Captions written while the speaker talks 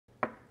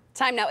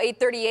Time now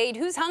 8:38.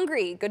 Who's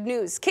hungry? Good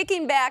news.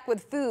 Kicking back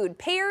with food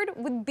paired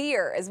with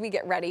beer as we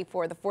get ready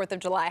for the 4th of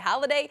July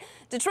holiday.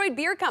 Detroit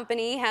Beer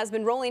Company has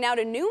been rolling out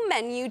a new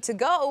menu to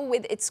go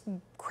with its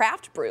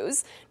craft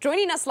brews.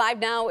 Joining us live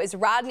now is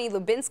Rodney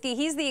Lubinsky.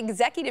 He's the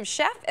executive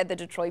chef at the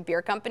Detroit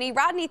Beer Company.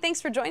 Rodney,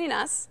 thanks for joining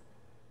us.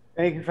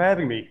 Thank you for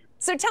having me.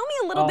 So tell me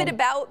a little bit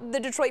about the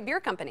Detroit Beer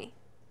Company.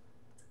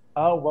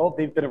 Well,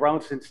 they've been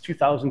around since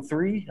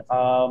 2003.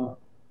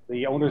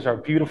 The owners are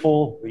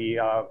beautiful.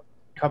 The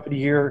company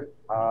here,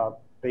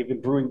 they've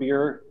been brewing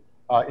beer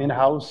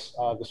in-house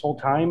this whole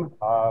time,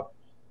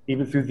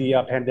 even through the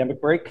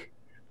pandemic break.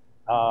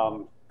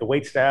 The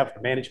wait staff,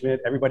 the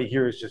management, everybody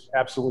here is just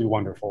absolutely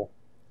wonderful.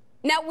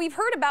 Now, we've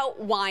heard about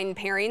wine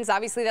pairings.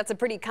 Obviously, that's a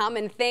pretty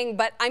common thing,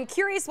 but I'm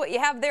curious what you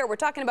have there. We're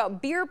talking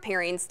about beer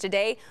pairings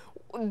today.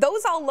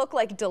 Those all look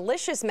like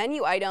delicious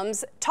menu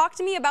items. Talk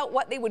to me about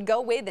what they would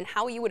go with and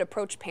how you would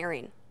approach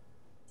pairing.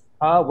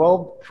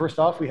 Well, first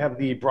off, we have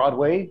the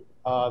Broadway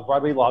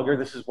lager.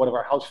 This is one of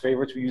our house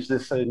favorites. We use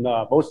this in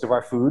most of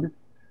our food.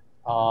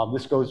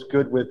 This goes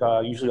good with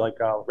usually like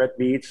red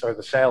meats or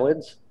the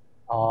salads.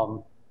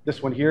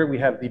 This one here, we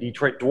have the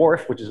Detroit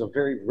Dwarf, which is a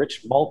very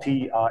rich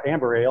malty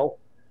amber ale.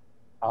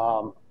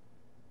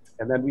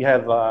 And then we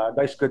have a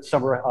nice good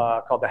summer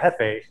called the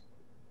Hefe.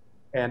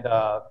 And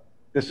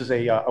this is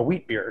a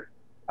wheat beer,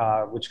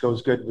 which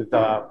goes good with,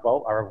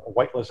 well, our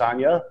white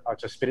lasagna.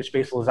 It's a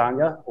spinach-based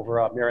lasagna over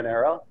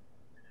marinara.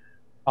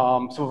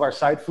 Some of our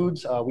side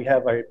foods, we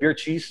have a beer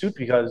cheese soup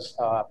because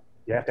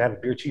you have to have a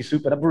beer cheese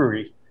soup at a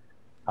brewery.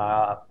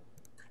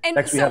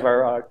 Next, we have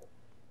our...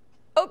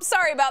 Oh,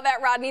 sorry about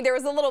that, Rodney. There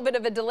was a little bit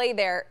of a delay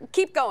there.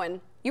 Keep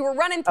going. You were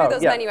running through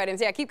those menu items.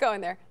 Yeah, keep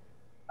going there.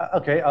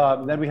 Okay,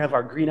 then we have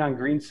our green on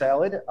green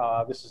salad.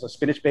 This is a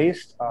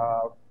spinach-based.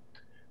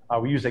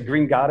 We use a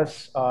green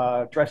goddess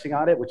dressing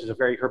on it, which is a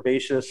very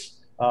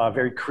herbaceous,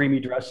 very creamy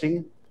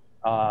dressing.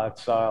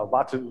 It's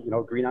lots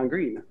of green on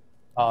green.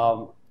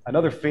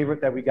 Another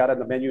favorite that we got on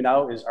the menu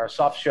now is our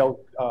soft shell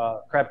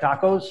crab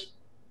tacos.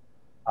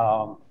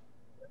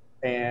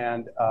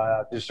 And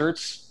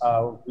desserts,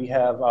 we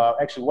have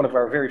actually one of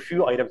our very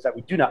few items that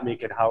we do not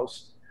make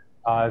in-house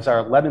is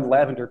our lemon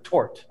lavender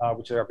torte,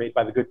 which are made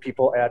by the good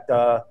people at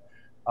the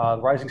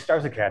Rising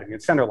Stars Academy in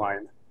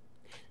Centerline.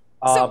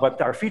 But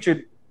our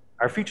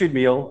featured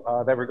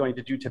meal that we're going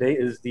to do today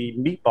is the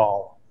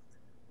meatball,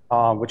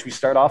 which we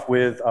start off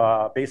with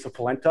base of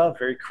polenta,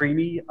 very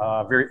creamy,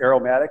 very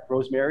aromatic,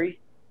 rosemary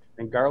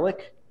and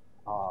garlic.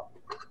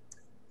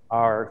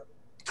 Our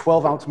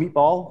 12-ounce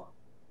meatball.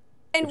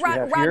 And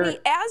Rodney,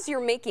 as you're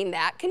making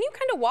that, can you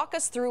kind of walk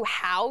us through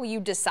how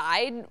you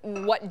decide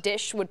what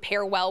dish would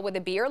pair well with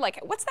a beer? Like,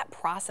 what's that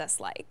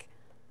process like?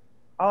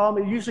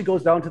 It usually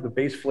goes down to the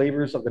base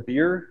flavors of the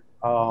beer.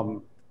 Like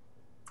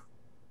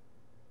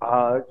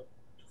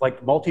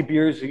malty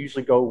beers,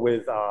 usually go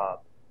with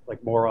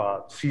like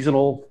more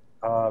seasonal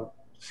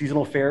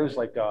fares,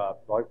 like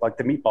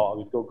the meatball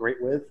would go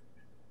great with.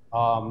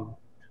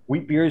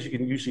 Wheat beers, you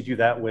can usually do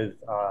that with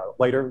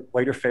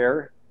lighter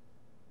fare.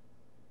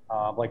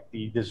 Like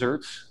the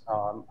desserts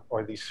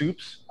or the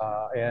soups,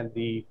 and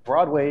the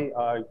Broadway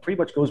pretty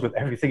much goes with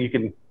everything you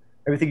can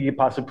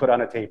possibly put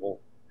on a table.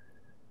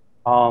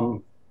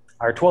 Our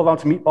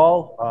 12-ounce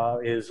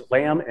meatball is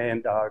lamb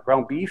and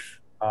ground beef.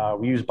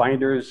 We use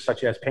binders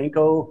such as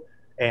panko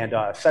and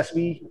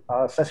sesame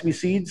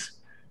seeds,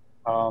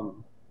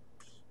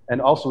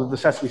 and also with the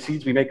sesame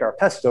seeds we make our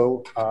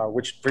pesto,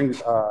 which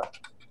brings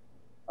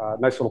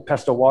nice little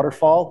pesto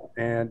waterfall.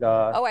 And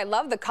oh, I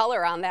love the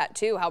color on that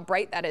too, how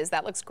bright that is.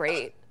 That looks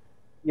great.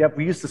 Yep,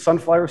 we use the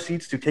sunflower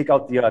seeds to take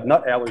out the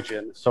nut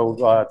allergen, so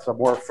it's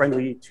more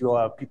friendly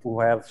to people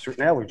who have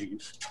certain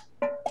allergies.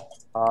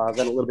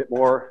 Then a little bit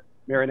more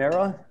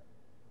marinara.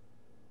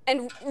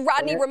 And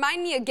Rodney,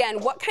 remind me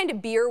again, what kind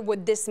of beer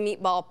would this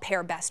meatball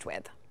pair best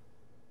with?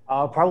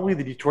 Probably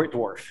the Detroit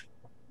Dwarf.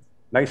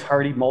 Nice,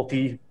 hearty,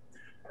 malty,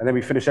 and then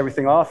we finish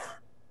everything off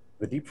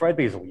with deep fried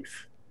basil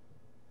leaf.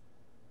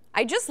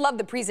 I just love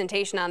the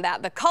presentation on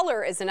that. The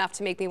color is enough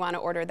to make me want to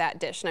order that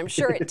dish, and I'm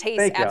sure it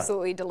tastes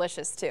absolutely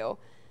delicious too.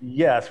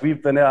 Yes,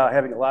 we've been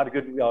having a lot of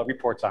good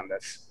reports on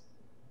this.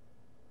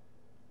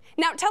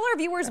 Now, tell our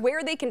viewers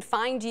where they can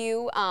find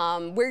you,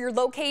 where you're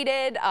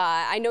located.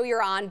 I know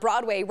you're on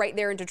Broadway right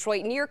there in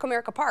Detroit, near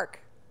Comerica Park.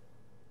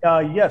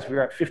 Yes,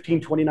 we're at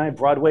 1529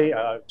 Broadway,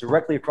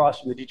 directly across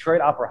from the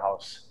Detroit Opera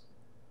House.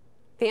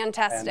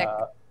 Fantastic.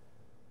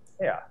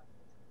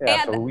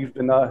 And, so we've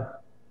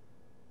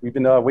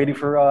been waiting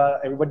for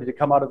everybody to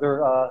come out of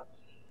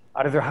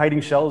their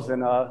hiding shells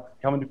and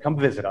come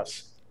visit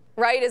us.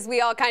 Right, as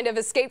we all kind of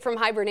escape from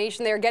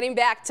hibernation there, getting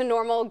back to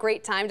normal.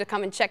 Great time to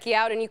come and check you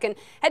out, and you can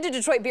head to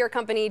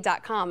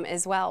DetroitBeerCompany.com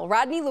as well.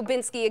 Rodney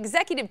Lubinsky,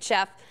 executive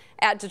chef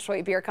at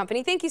Detroit Beer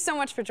Company. Thank you so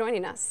much for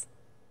joining us.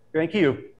 Thank you.